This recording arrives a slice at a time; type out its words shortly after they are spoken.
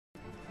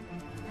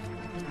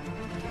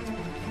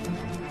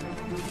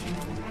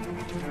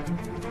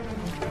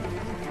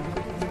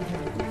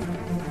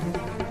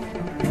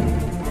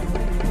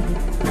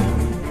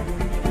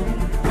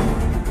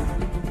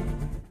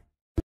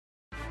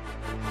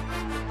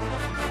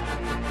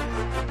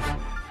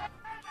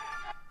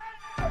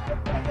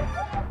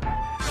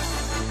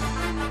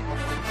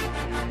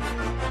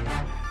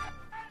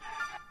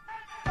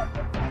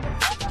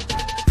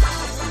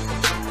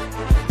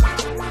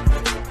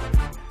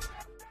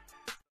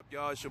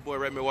Y'all, it's your boy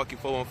Red Milwaukee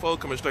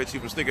 414 coming straight to you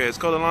from SNEAKERHEADS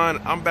Clothing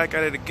Line. I'm back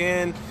at it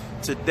again.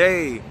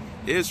 Today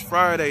is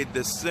Friday,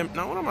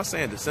 December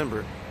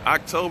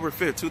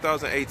 5th,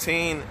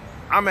 2018.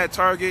 I'm at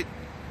Target,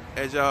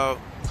 as y'all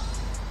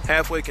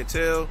halfway can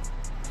tell,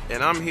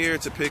 and I'm here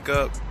to pick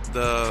up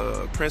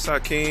the Prince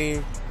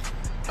Akeem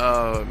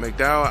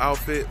Mcdowell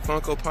outfit,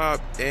 Funko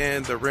Pop,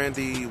 and the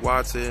Randy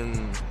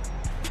Watson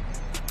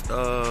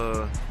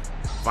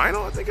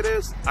vinyl, I think it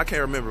is. I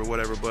can't remember,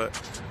 whatever, but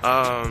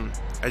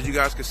as you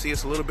guys can see,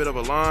 it's a little bit of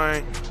a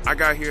line. I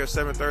got here at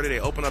 7:30. They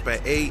open up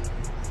at 8.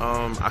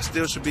 I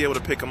still should be able to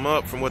pick them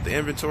up from what the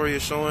inventory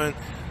is showing.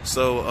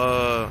 So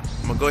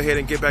I'm gonna go ahead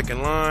and get back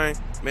in line.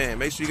 Man,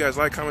 make sure you guys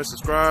like, comment,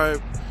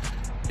 subscribe.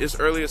 It's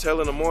early as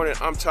hell in the morning.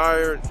 I'm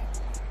tired,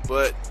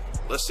 but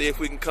let's see if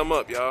we can come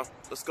up, y'all.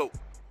 Let's go.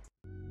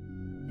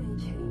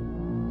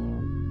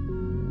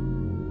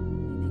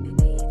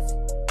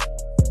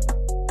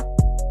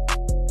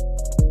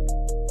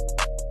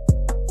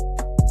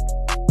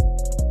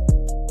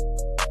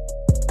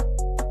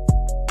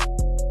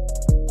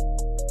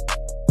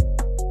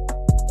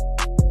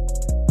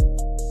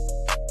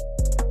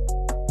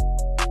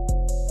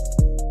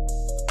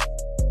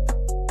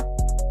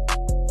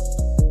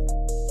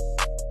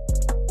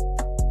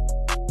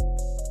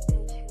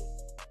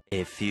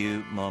 A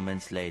few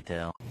moments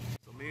later.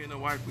 So me and the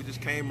wife, we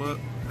just came up.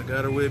 I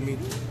got her with me.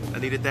 I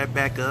needed that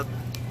backup.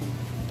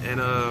 And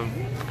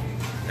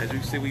as you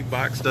can see, we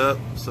boxed up.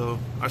 So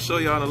I'll show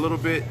y'all in a little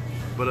bit.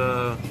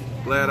 But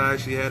glad I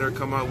actually had her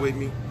come out with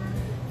me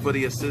for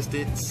the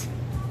assistance.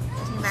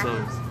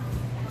 So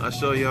I'll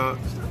show y'all.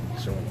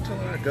 Tell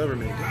our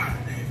government. God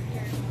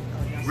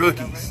damn.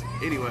 Rookies.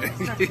 Anyway.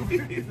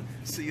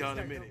 See y'all in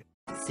a minute.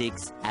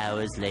 6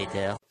 hours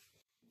later.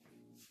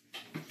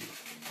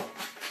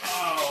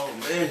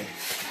 Man.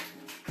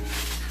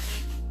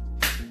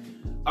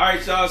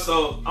 Alright, y'all,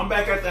 so I'm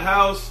back at the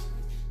house.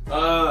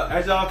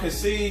 As y'all can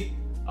see,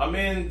 I'm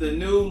in the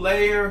new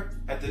layer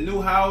at the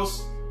new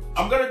house.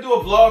 I'm gonna do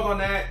a vlog on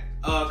that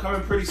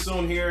coming pretty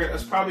soon here.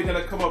 That's probably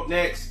gonna come up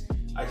next.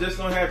 I just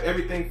don't have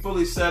everything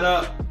fully set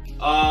up,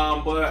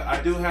 but I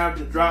do have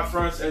the drop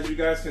fronts, as you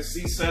guys can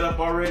see, set up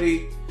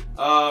already.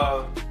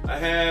 I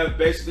have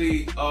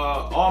basically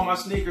all my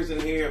sneakers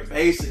in here,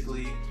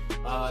 basically.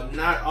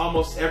 Not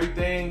almost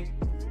everything.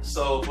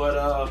 So,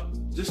 but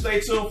just stay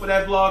tuned for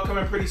that vlog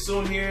coming pretty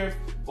soon here.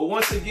 But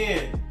once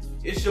again,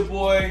 it's your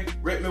boy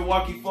Red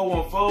Milwaukee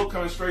 414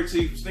 coming straight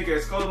to you from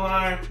SNEAKERHEADS Clothing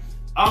Line.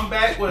 I'm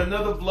back with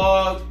another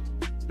vlog,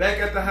 back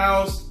at the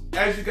house.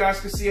 As you guys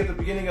can see at the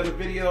beginning of the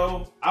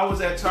video, I was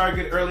at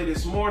Target early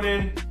this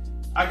morning.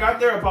 I got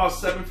there about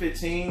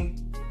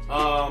 7:15.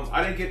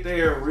 I didn't get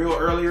there real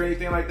early or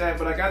anything like that,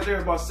 but I got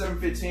there about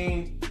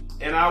 7:15,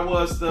 and I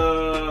was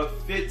the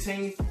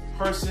 15th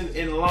person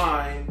in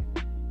line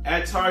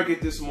at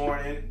Target this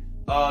morning,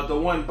 the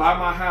one by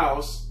my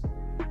house,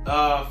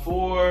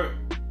 for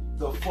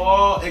the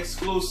fall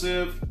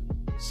exclusive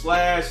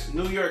 /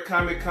 New York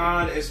Comic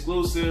Con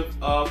exclusive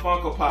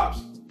Funko Pops.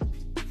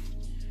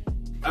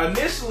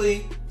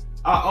 Initially,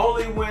 I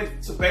only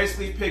went to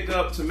basically pick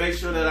up to make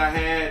sure that I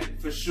had,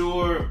 for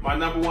sure, my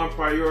 #1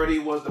 priority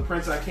was the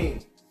Prince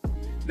Akeem.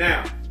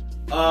 Now,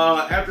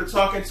 after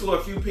talking to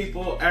a few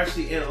people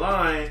actually in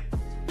line,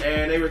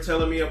 and they were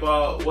telling me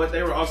about what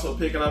they were also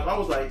picking up, I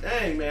was like,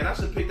 dang, man, I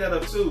should pick that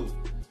up too.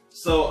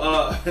 So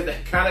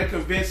that kind of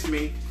convinced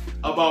me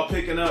about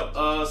picking up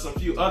some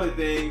few other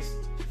things.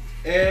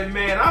 And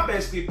man, I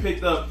basically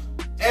picked up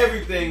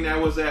everything that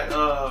was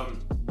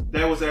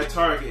at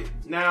Target.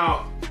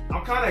 Now,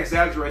 I'm kind of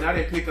exaggerating. I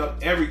didn't pick up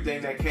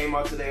everything that came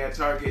out today at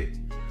Target,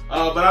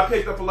 but I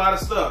picked up a lot of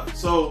stuff.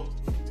 So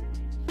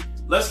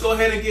let's go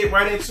ahead and get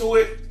right into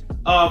it.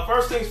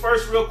 First things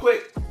first, real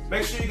quick.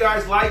 Make sure you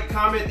guys like,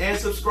 comment, and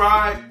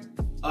subscribe,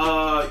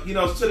 to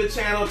the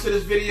channel, to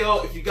this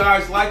video. If you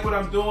guys like what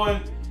I'm doing,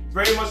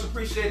 very much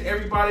appreciate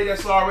everybody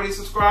that's already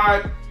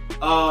subscribed.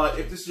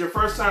 If this is your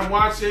first time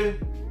watching,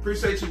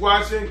 appreciate you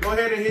watching. Go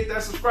ahead and hit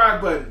that subscribe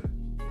button.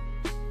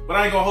 But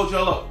I ain't gonna hold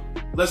y'all up.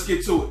 Let's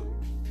get to it.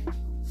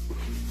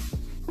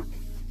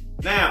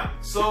 Now,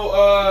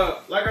 so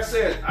like I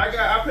said,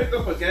 I picked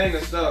up a gang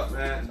of stuff,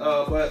 man.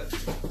 But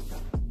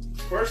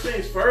first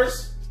things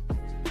first.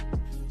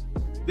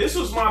 This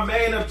was my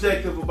main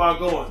objective about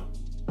going.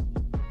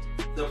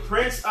 The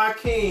Prince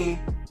Akeem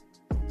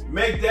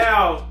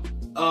Mcdowell,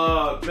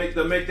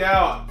 the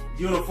Mcdowell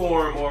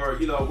uniform or,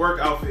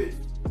 work outfit.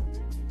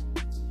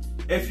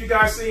 If you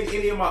guys seen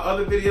any of my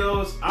other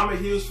videos, I'm a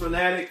huge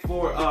fanatic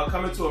for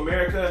Coming to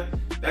America.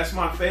 That's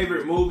my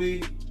favorite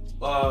movie.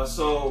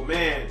 So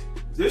man,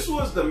 this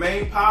was the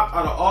main pop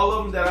out of all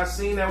of them that I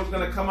seen that was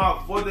gonna come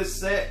out for this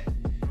set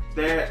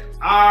that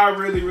I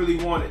really, really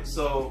wanted.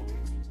 So,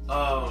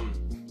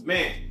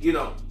 man, get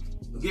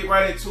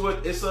right into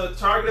it. It's a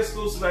Target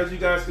exclusive, as you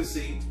guys can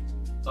see.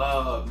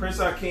 Prince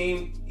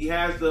Akeem, he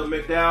has the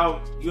McDowell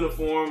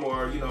uniform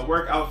or,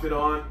 work outfit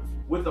on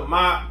with the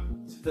mop.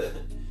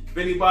 If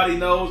anybody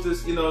knows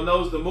this,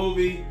 knows the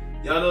movie,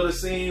 y'all know the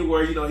scene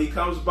where, he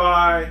comes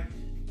by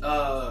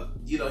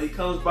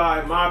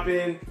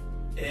mopping,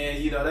 And,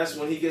 you know, that's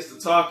when he gets to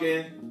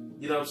talking,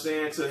 you know what I'm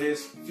saying, to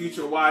his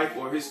future wife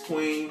or his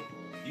queen,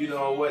 you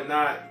know,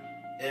 whatnot.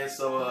 And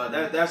so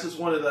that's just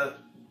one of the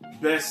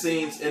best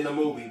scenes in the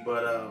movie.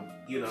 But,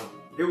 you know,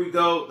 here we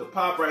go. The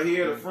pop right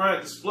here, the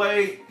front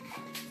display,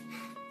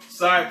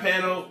 side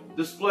panel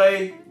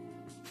display,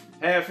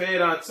 half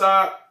head on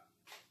top.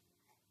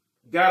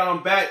 Got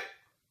on back,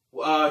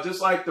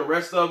 just like the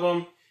rest of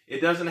them. It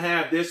doesn't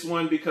have this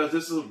one because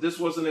this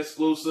was an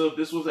exclusive.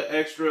 This was an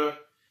extra.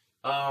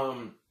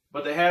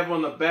 But they have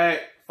on the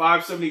back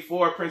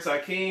 574 Prince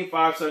Akeem,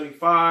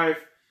 575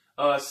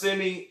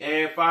 Semi,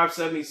 and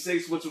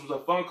 576, which was a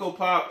Funko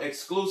Pop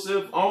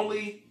exclusive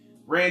only.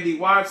 Randy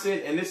Watson,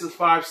 and this is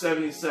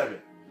 577.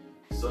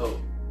 So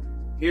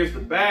here's the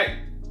back,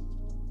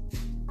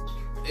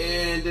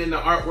 and then the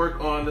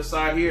artwork on the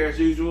side here as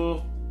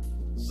usual.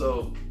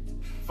 So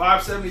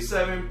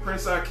 577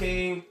 Prince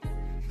Akeem,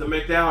 the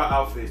Mcdowell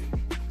outfit.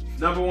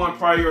 #1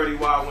 priority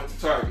while I went to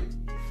Target.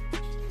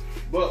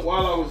 But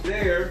while I was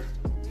there,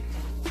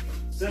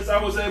 since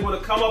I was able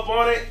to come up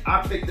on it,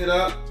 I picked it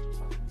up.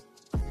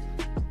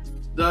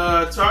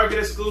 The Target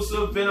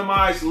exclusive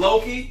Venomized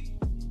Loki.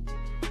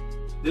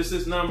 This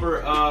is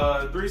number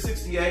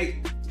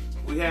 368.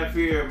 We have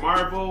here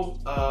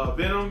Marvel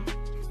Venom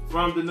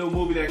from the new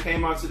movie that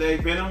came out today,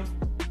 Venom.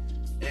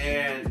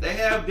 And they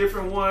have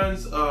different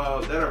ones that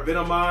are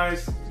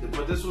Venomized,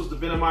 but this was the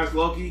Venomized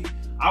Loki.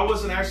 I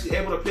wasn't actually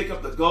able to pick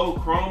up the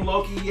gold chrome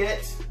Loki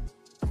yet,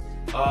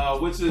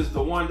 which is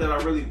the one that I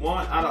really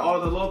want out of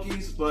all the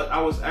Lokis, but I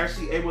was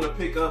actually able to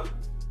pick up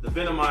the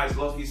Venomized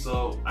Loki,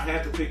 so I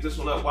had to pick this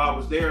one up while I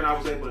was there, and I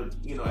was able to,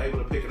 you know, able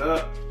to pick it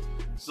up.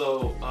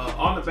 So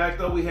on the back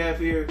though, we have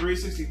here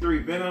 363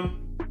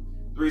 Venom,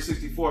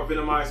 364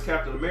 Venomized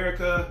Captain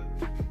America,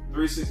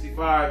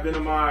 365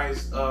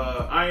 Venomized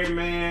Iron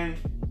Man,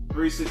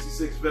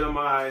 366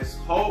 Venomized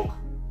Hulk,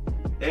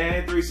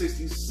 and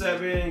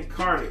 367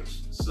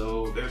 Carnage.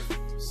 So there's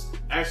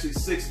actually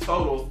 6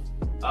 total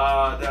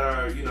that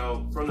are, you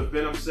know, from the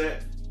Venom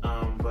set,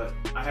 but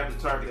I have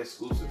the Target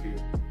exclusive here.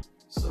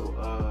 So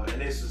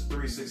and this is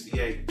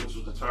 368, which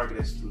was the Target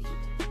exclusive.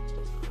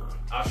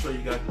 I'll show you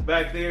guys the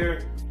back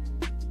there.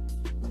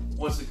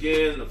 Once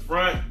again, the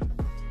front,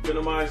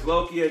 Venomized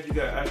Loki, as you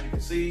can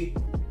see.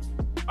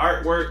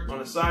 Artwork on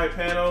the side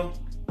panel,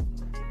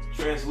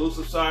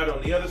 translucent side on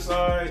the other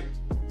side,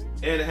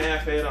 and a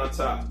half head on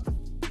top.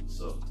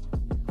 So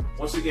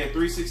once again,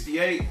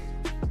 368,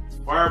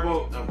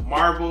 Marvel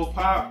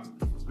Pop,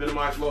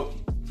 Venomized Loki.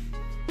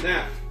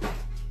 Now,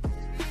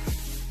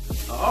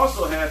 I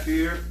also have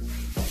here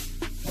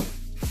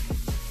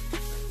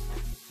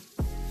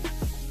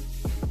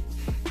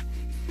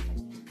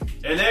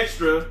an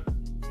extra,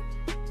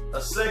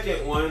 a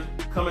second one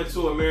coming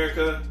to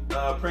America,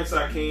 Prince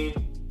Akeem.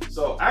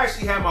 So I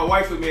actually have my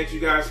wife with me, as you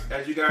guys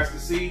can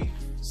see.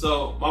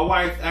 So my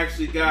wife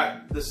actually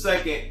got the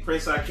second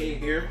Prince Akeem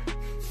here,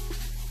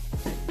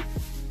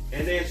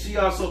 and then she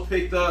also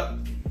picked up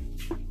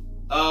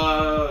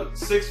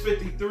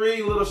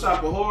 653 Little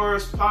Shop of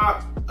Horrors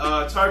Pop,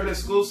 Target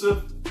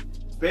exclusive,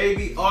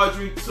 Baby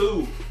Audrey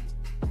 2.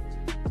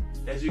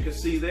 As you can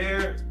see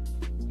there,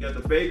 you got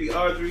the Baby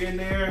Audrey in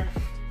there.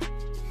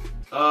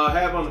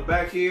 Have on the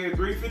back here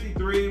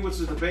 353, which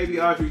is the Baby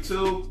Audrey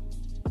 2.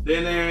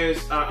 Then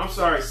there's,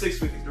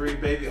 653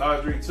 Baby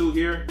Audrey 2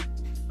 here.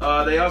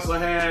 They also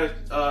have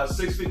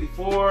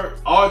 654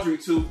 Audrey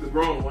 2, the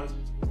grown one.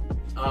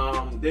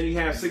 Then you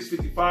have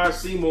 655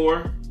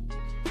 Seymour,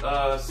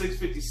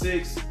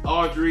 656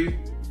 Audrey,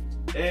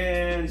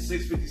 and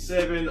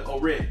 657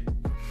 Oren.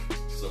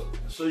 So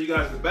I'll show you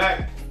guys the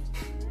back.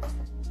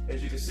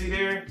 As you can see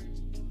there.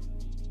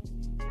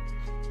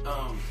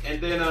 And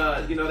then,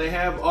 you know, they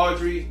have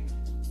Audrey,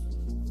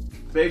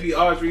 Baby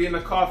Audrey in the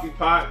coffee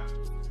pot,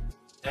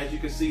 as you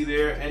can see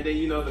there. And then,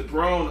 you know, the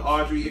grown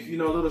Audrey, if you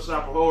know Little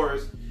Shop of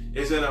Horrors,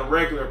 is in a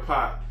regular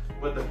pot.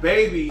 But the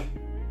baby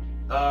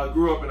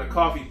grew up in a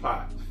coffee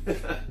pot,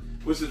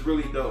 which is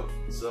really dope.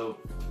 So,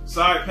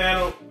 side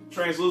panel,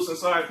 translucent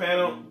side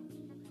panel,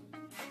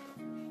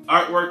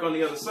 artwork on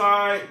the other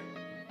side,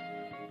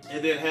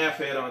 and then half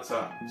head on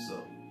top.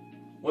 So,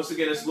 once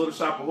again, it's Little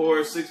Shop of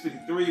Horrors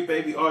 653,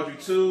 Baby Audrey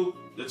 2,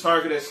 the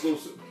Target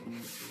exclusive.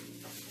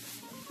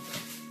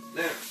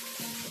 Now,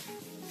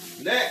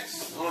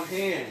 next on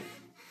hand,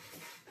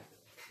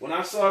 when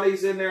I saw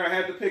these in there, I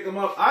had to pick them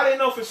up. I didn't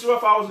know for sure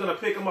if I was going to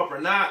pick them up or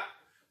not,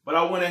 but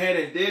I went ahead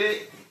and did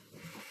it.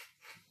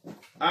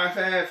 I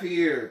have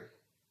here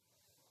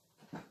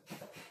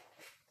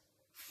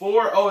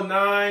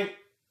 409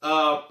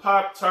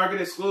 Pop Target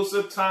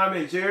exclusive, Tom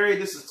and Jerry.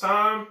 This is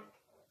Tom.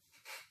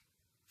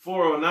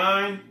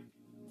 409.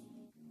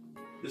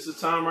 This is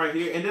Tom right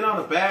here. And then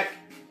on the back,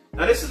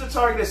 now this is the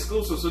Target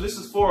exclusive, so this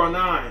is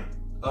 409.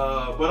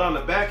 But on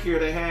the back here,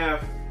 they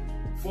have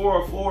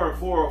 404 and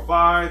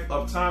 405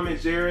 of Tom and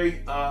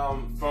Jerry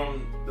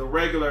from the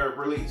regular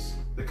release,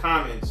 the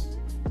commons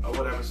or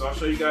whatever. So I'll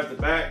show you guys the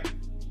back,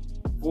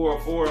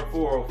 404 and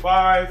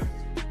 405.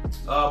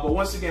 But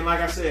once again,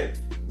 like I said,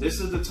 this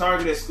is the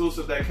Target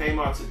exclusive that came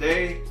out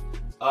today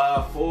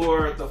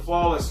for the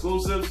fall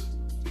exclusives.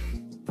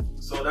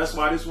 So that's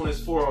why this one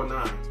is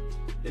 409.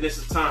 And this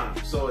is Time.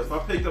 So if I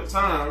picked up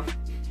Time,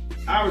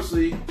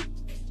 obviously,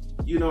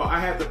 you know, I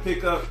had to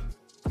pick up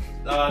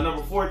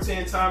number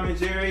 410 Tom and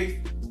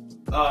Jerry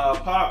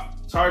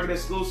Pop Target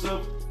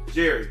exclusive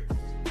Jerry.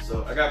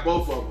 So I got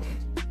both of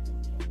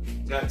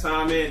them. Got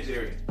Tom and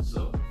Jerry.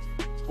 So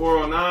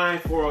 409,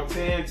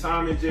 410,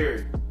 Tom and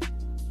Jerry.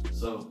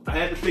 So I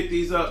had to pick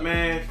these up,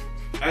 man.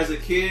 As a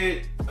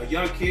kid, a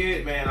young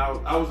kid, man,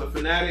 I was a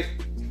fanatic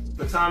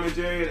for Tom and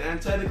Jerry,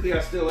 and technically I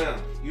still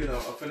am, you know,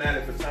 a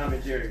fanatic for Tom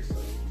and Jerry. So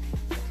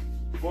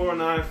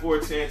 409,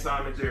 410,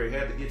 Tom and Jerry.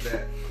 Had to get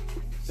that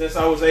since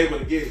I was able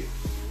to get it.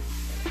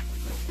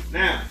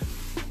 Now,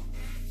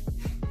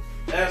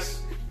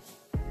 that's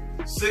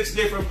 6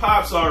 different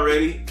pops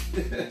already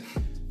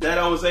that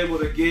I was able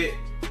to get.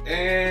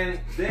 And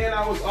then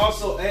I was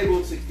also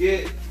able to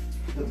get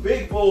the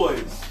big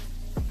boys.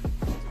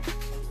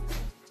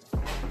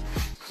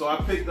 So I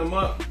picked them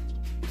up.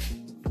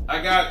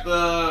 I got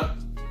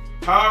the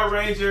Power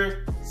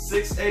Ranger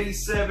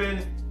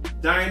 687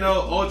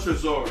 Dino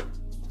Ultrazord.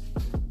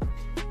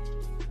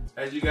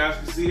 As you guys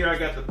can see here, I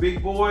got the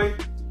big boy.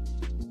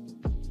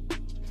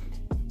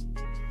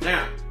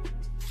 Now,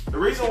 the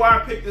reason why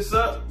I picked this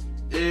up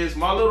is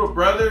my little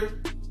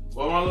brother,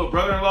 well, my little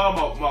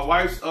brother-in-law, my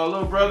wife's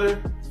little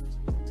brother,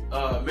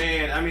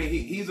 man, I mean,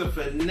 he's a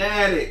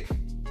fanatic.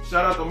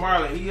 Shout out to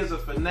Marlon. He is a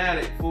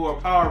fanatic for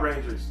Power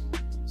Rangers.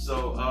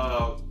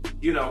 So,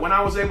 you know, when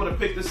I was able to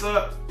pick this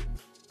up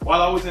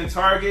while I was in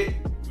Target,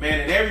 man,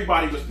 and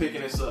everybody was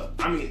picking this up.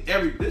 I mean,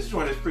 this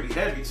joint is pretty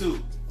heavy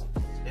too.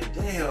 And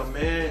damn,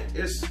 man,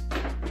 it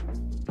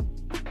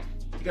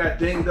got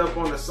dinged up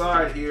on the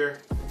side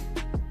here.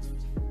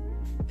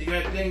 It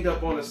got dinged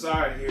up on the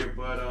side here,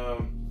 but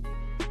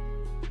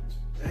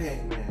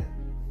dang, man,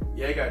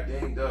 yeah, it got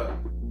dinged up.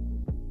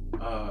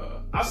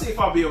 I'll see if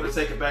I'll be able to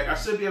take it back. I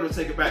should be able to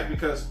take it back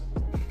because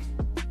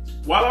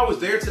while I was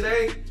there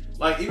today,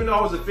 like, even though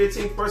I was the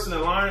 15th person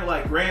in line,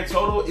 like, grand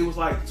total, it was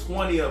like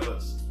 20 of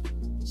us.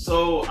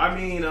 So, I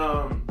mean,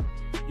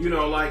 you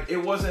know, like, it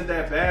wasn't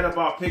that bad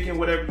about picking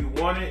whatever you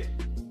wanted.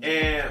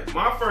 And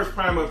my first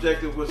prime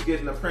objective was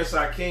getting the Prince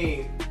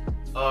Akeem.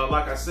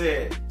 Like I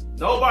said,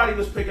 nobody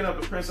was picking up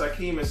the Prince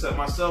Akeem except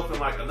myself and,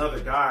 like, another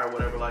guy or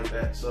whatever like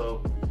that.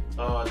 So,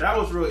 that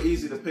was real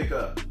easy to pick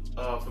up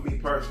for me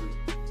personally.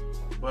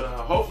 But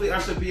hopefully I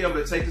should be able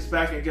to take this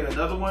back and get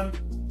another one.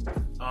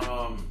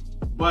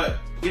 But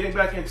getting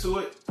back into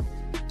it,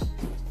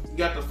 you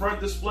got the front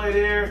display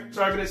there,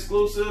 Target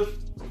exclusive.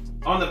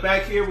 On the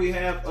back here we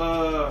have,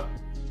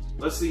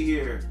 let's see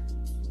here,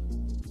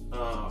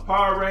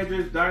 Power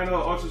Rangers,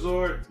 Dino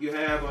Ultrazord. You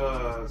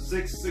have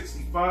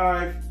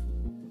 665,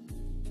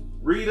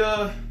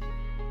 Rita,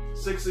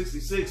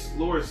 666,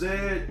 Laura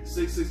Zed,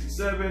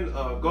 667,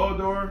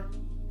 Goldor,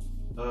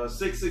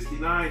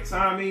 669,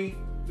 Tommy,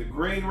 the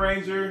Green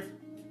Ranger,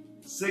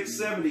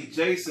 670,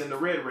 Jason, the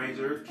Red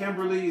Ranger,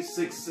 Kimberly,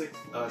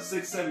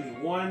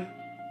 671,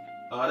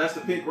 that's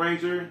the Pink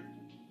Ranger,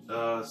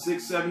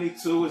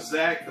 672 is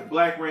Zach, the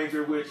Black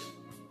Ranger, which,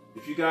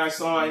 if you guys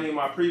saw any of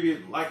my previous,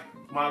 like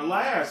my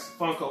last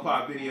Funko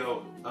Pop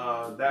video,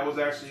 that was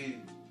actually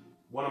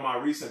one of my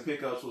recent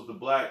pickups was the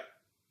Black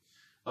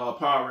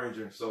Power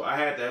Ranger. So I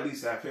had to at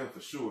least have him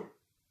for sure.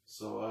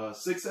 So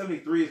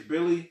 673 is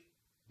Billy,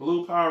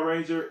 Blue Power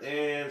Ranger,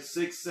 and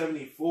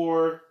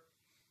 674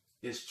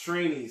 is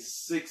Trini,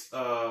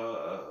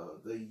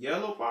 the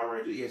Yellow Power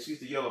Ranger. Yeah, she's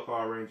the Yellow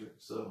Power Ranger.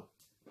 So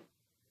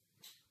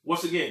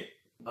once again,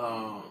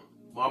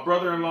 my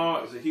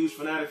brother-in-law is a huge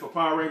fanatic for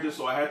Power Rangers,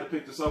 so I had to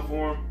pick this up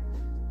for him.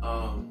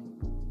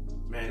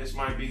 Man, this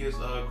might be his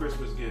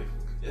Christmas gift.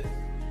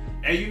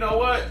 And you know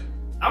what?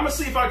 I'm gonna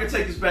see if I can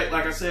take this back,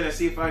 like I said, and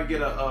see if I can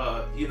get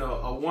a you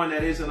know, a one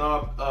that isn't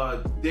all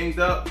dinged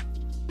up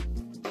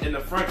in the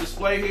front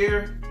display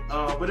here.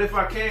 But if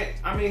I can't,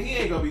 I mean, he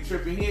ain't gonna be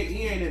tripping.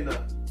 He ain't in the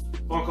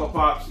Funko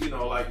Pops, you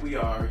know, like we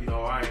are, you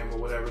know, I am or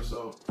whatever.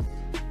 So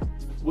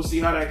we'll see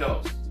how that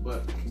goes.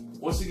 But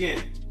once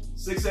again,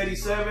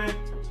 687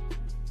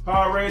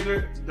 Power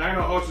Ranger,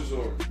 Dino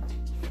Ultrazord.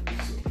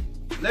 So,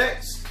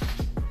 next,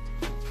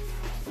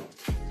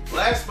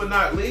 last but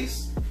not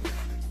least,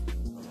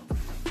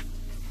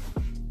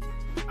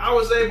 I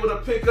was able to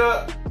pick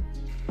up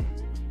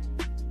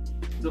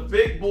the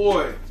big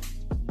boy,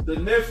 the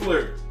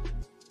Niffler,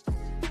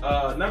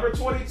 number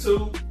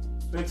 22,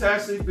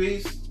 Fantastic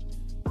Beasts,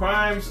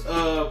 Crimes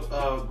of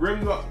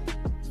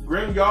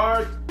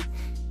Grimyard.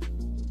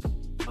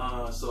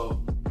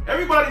 So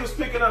everybody was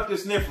picking up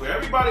this Niffler.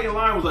 Everybody in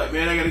line was like,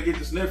 man, I gotta get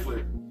this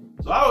Niffler.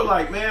 So I was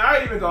like, man, I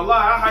ain't even gonna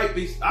lie, I hype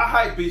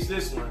beast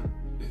this one.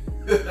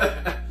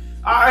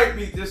 I hype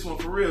beat this one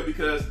for real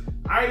because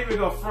I ain't even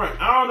gonna front.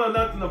 I don't know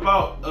nothing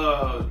about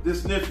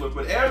this Niffler,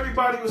 but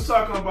everybody was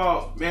talking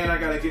about, man, I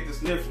gotta get this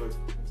Niffler.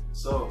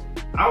 So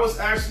I was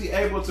actually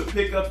able to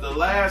pick up the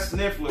last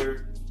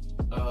Niffler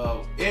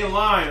in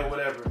line or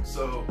whatever.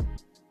 So,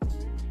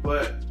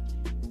 but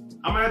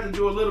I'm gonna have to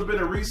do a little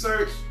bit of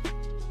research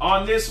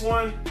on this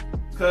one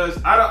because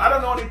I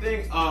don't know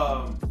anything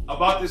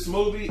about this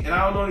movie and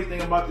I don't know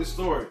anything about this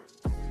story.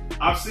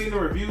 I've seen the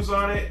reviews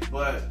on it,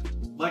 but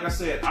like I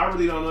said, I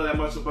really don't know that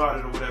much about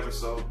it or whatever,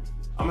 so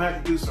I'm gonna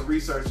have to do some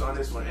research on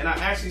this one. And I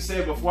actually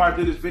said before I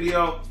do this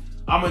video,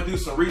 I'm gonna do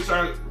some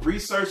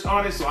research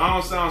on it so I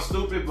don't sound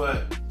stupid,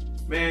 but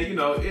man, you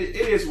know, it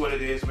is what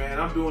it is, man.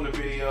 I'm doing the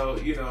video,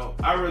 you know,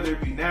 I'd rather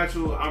it be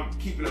natural. I'm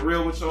keeping it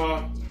real with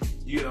y'all,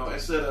 you know,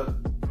 instead of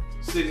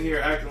sitting here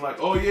acting like,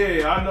 oh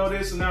yeah, I know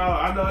this and now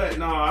I know that.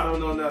 No, I don't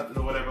know nothing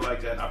or whatever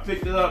like that. I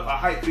picked it up, I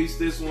hype beast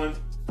this one.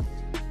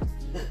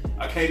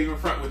 I can't even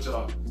front with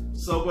y'all.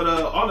 So, but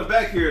on the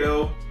back here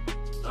though,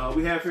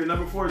 we have here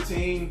number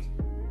 14,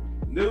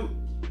 Newt,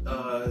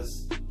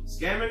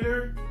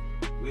 Scamander.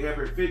 We have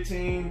here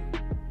 15,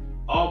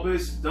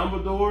 Albus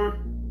Dumbledore.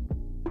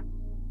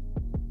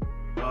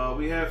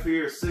 We have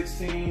here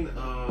 16,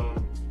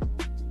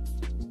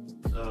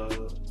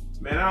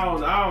 man, I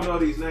don't know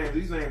these names.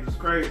 These names is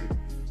crazy.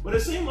 But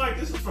it seemed like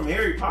this is from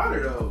Harry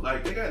Potter though.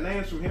 Like they got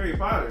names from Harry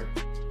Potter.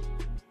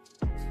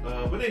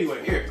 But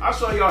anyway, here, I'll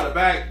show y'all the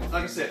back.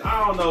 Like I said,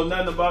 I don't know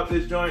nothing about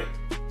this joint.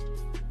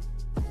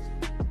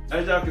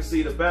 As y'all can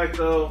see the back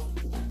though,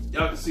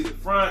 y'all can see the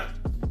front.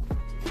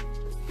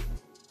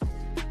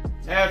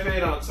 Half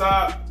head on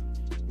top.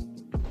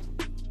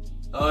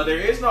 There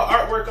is no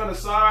artwork on the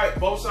side.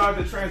 Both sides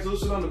are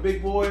translucent on the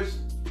big boys.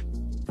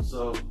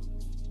 So,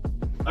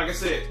 like I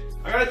said,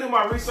 I gotta do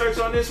my research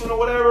on this one or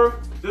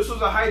whatever. This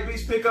was a hype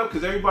beast pickup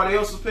because everybody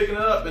else was picking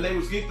it up and they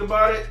was geeked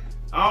about it.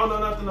 I don't know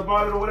nothing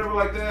about it or whatever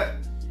like that.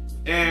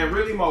 And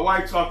really my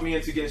wife talked me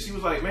into getting it. She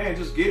was like, man,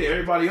 just get it.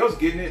 Everybody else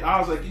getting it. I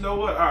was like, you know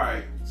what? All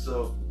right.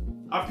 So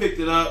I picked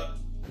it up,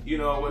 you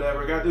know,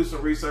 whatever. Gotta do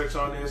some research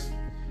on this.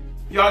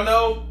 Y'all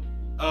know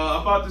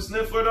about the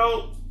sniffler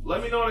though?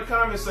 Let me know in the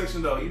comment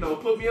section though. You know,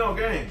 put me on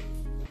game.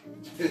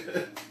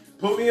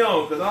 Put me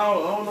on, because I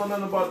don't know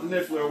nothing about the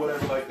sniffler or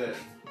whatever like that.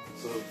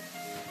 So,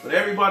 but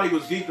everybody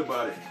was geeked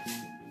about it.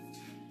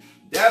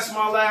 That's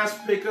my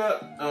last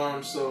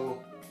pickup.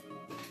 So,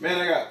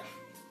 man, I got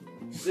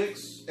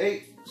 6,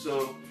 8.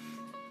 So,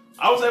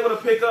 I was able to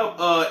pick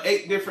up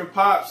 8 different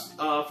pops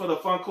for the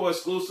Funko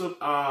exclusive,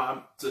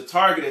 to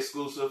Target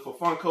exclusive for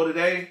Funko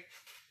today.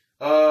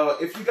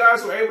 If you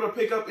guys were able to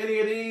pick up any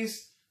of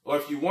these, or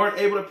if you weren't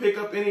able to pick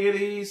up any of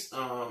these,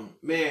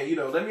 man, you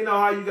know, let me know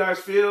how you guys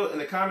feel in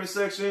the comment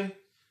section.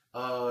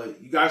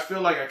 You guys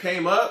feel like I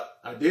came up?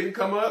 I didn't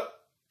come up?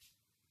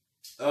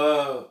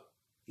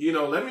 You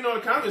know, let me know in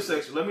the comment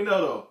section. Let me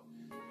know though.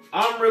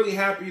 I'm really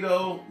happy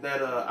though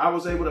that I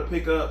was able to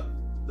pick up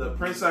the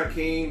Prince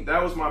Akeem.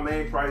 That was my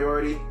main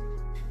priority.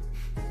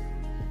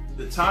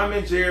 The Tom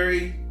and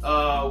Jerry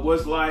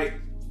was like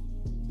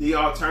the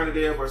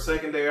alternative or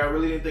secondary. I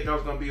really didn't think I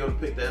was gonna be able to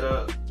pick that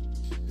up.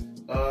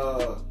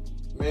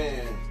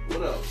 Man,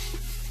 what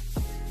else?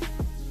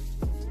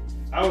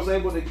 I was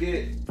able to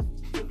get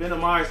the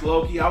Venomized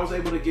Loki. I was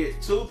able to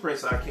get 2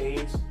 Prince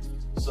Akeems.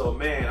 So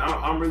man,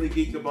 I'm really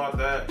geeked about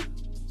that.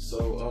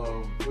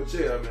 So, but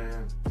yeah,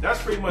 man,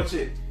 that's pretty much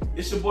it.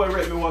 It's your boy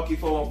Red Milwaukee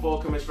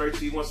 414 coming straight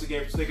to you once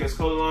again from SNEAKERHEADS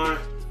Clothing Line.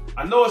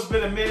 I know it's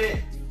been a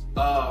minute,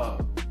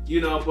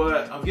 you know,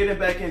 but I'm getting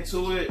back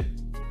into it.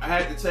 I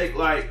had to take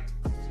like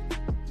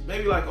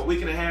maybe like a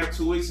week and a half,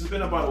 2 weeks. It's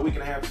been about a week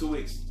and a half, 2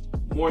 weeks.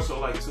 More so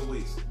like 2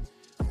 weeks.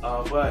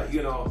 But,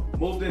 you know,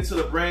 moved into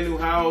the brand new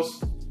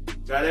house.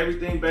 Got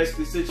everything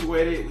basically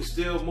situated. We're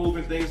still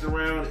moving things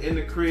around in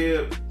the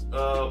crib.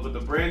 With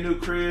the brand new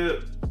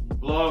crib.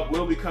 Vlog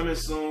will be coming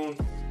soon.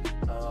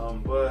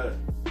 But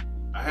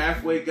I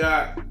halfway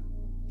got,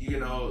 you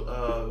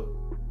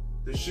know,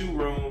 the shoe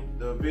room,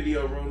 the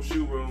video room,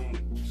 shoe room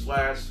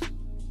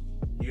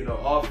 / you know,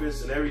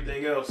 office and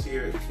everything else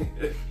here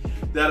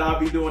that I'll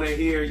be doing it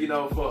here, you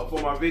know,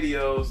 for my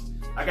videos.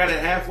 I got it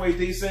halfway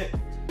decent,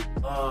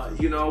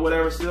 you know,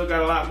 whatever. Still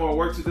got a lot more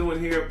work to do in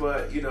here,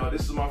 but you know,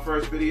 this is my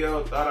first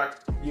video. Thought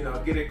I, you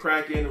know, get it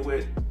cracking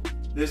with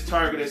this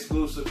Target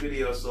exclusive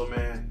video. So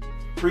man,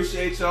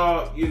 appreciate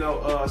y'all, you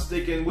know,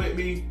 sticking with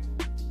me.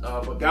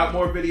 But got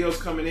more videos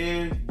coming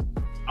in.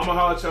 I'm gonna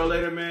holler at y'all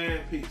later,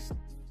 man. Peace.